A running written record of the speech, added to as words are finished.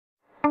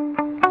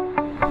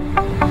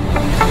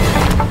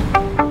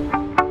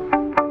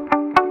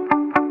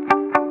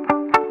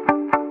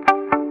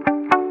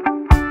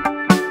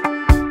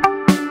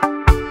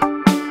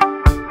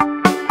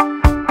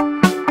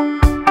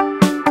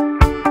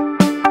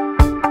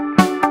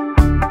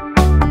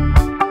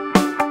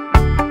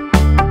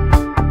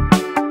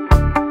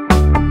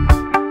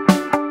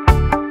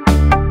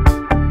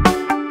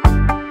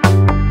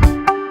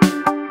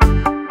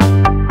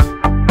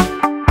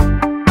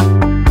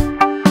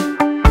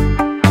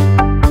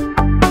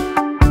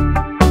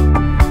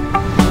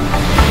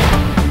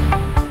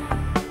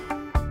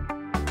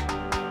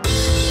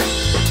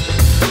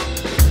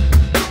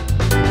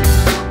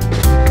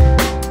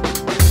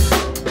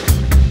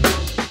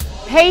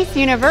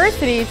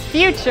University's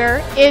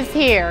future is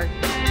here.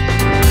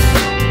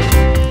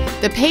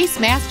 The PACE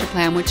Master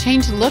Plan would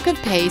change the look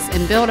of PACE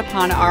and build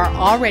upon our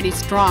already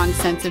strong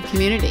sense of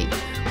community.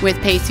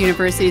 With PACE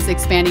University's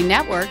expanding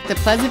network, the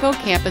Pleasantville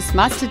campus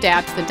must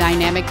adapt to the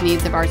dynamic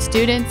needs of our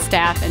students,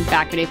 staff, and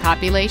faculty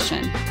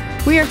population.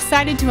 We are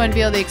excited to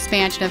unveil the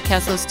expansion of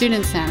Kessler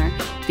Student Center,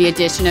 the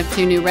addition of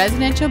 2 new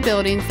residential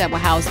buildings that will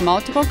house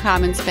multiple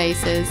common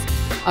spaces,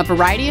 a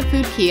variety of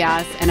food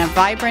kiosks, and a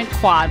vibrant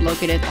quad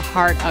located at the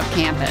heart of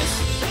campus.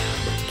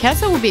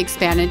 Kessler will be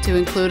expanded to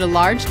include a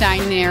large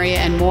dining area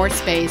and more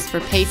space for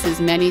PACE's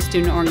many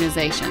student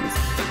organizations.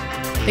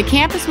 The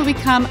campus will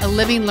become a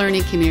living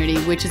learning community,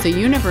 which is a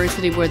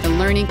university where the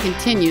learning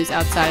continues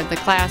outside of the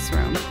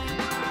classroom.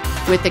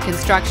 With the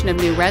construction of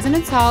new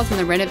residence halls and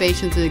the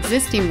renovations of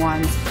existing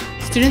ones,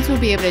 students will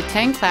be able to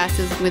attend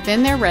classes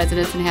within their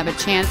residence and have a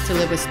chance to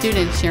live with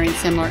students sharing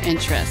similar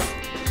interests.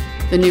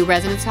 The new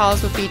residence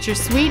halls will feature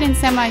suite and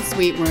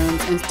semi-suite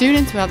rooms, and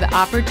students will have the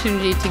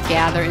opportunity to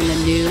gather in the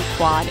new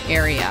quad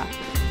area.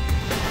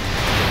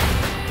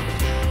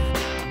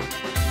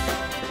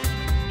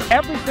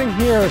 Everything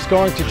here is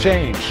going to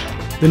change.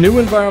 The new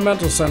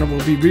Environmental Center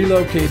will be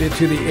relocated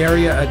to the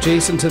area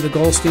adjacent to the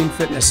Goldstein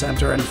Fitness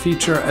Center and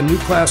feature a new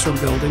classroom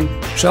building,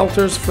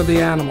 shelters for the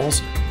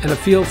animals, and a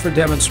field for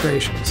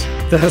demonstrations.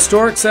 The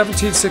historic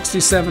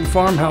 1767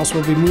 farmhouse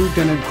will be moved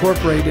and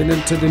incorporated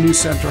into the new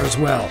center as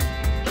well.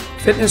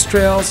 Fitness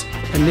trails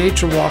and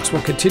nature walks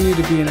will continue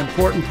to be an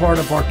important part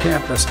of our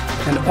campus,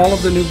 and all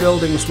of the new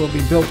buildings will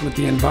be built with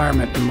the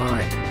environment in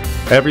mind.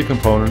 Every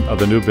component of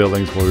the new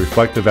buildings will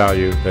reflect the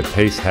value that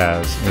PACE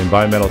has in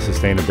environmental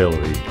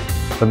sustainability.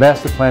 The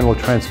master plan will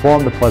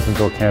transform the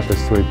Pleasantville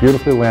campus to a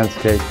beautifully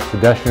landscaped,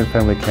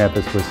 pedestrian-friendly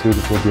campus where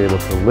students will be able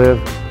to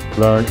live,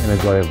 learn, and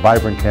enjoy a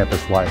vibrant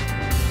campus life.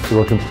 It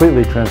will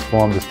completely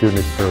transform the student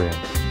experience.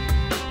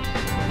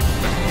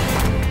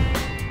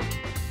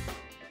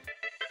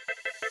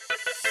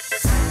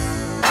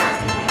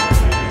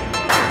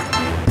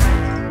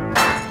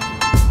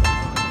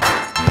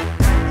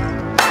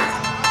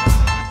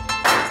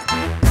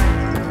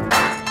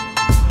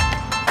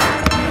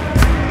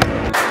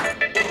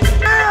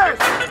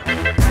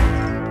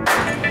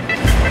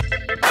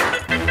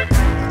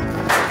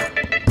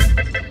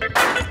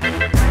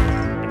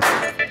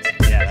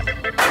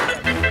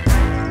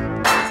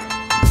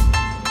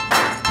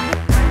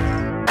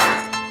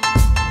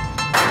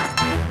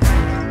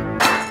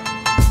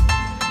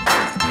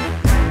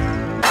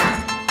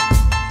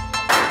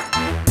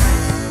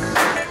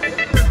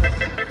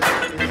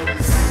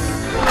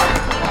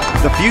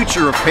 The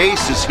future of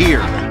PACE is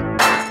here.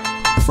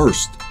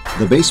 First,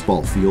 the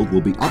baseball field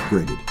will be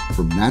upgraded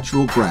from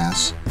natural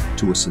grass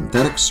to a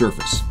synthetic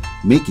surface,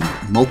 making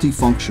it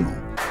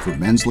multifunctional for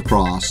men's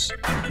lacrosse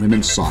and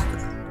women's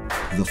soccer.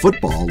 The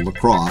football,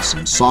 lacrosse,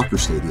 and soccer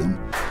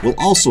stadium will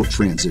also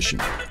transition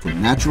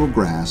from natural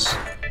grass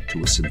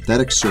to a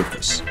synthetic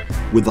surface,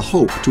 with the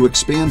hope to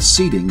expand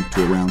seating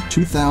to around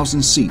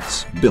 2,000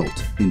 seats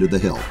built into the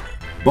hill.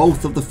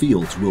 Both of the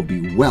fields will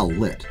be well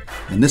lit,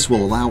 and this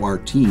will allow our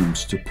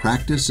teams to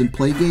practice and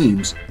play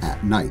games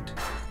at night.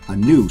 A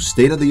new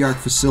state-of-the-art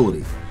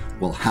facility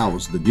will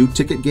house the new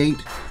ticket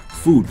gate,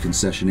 food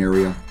concession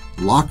area,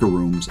 locker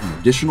rooms, and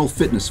additional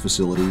fitness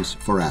facilities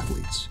for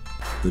athletes.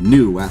 The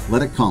new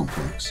athletic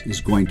complex is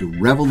going to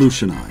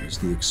revolutionize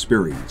the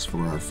experience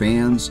for our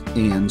fans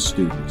and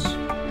students.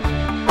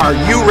 Are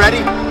you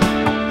ready?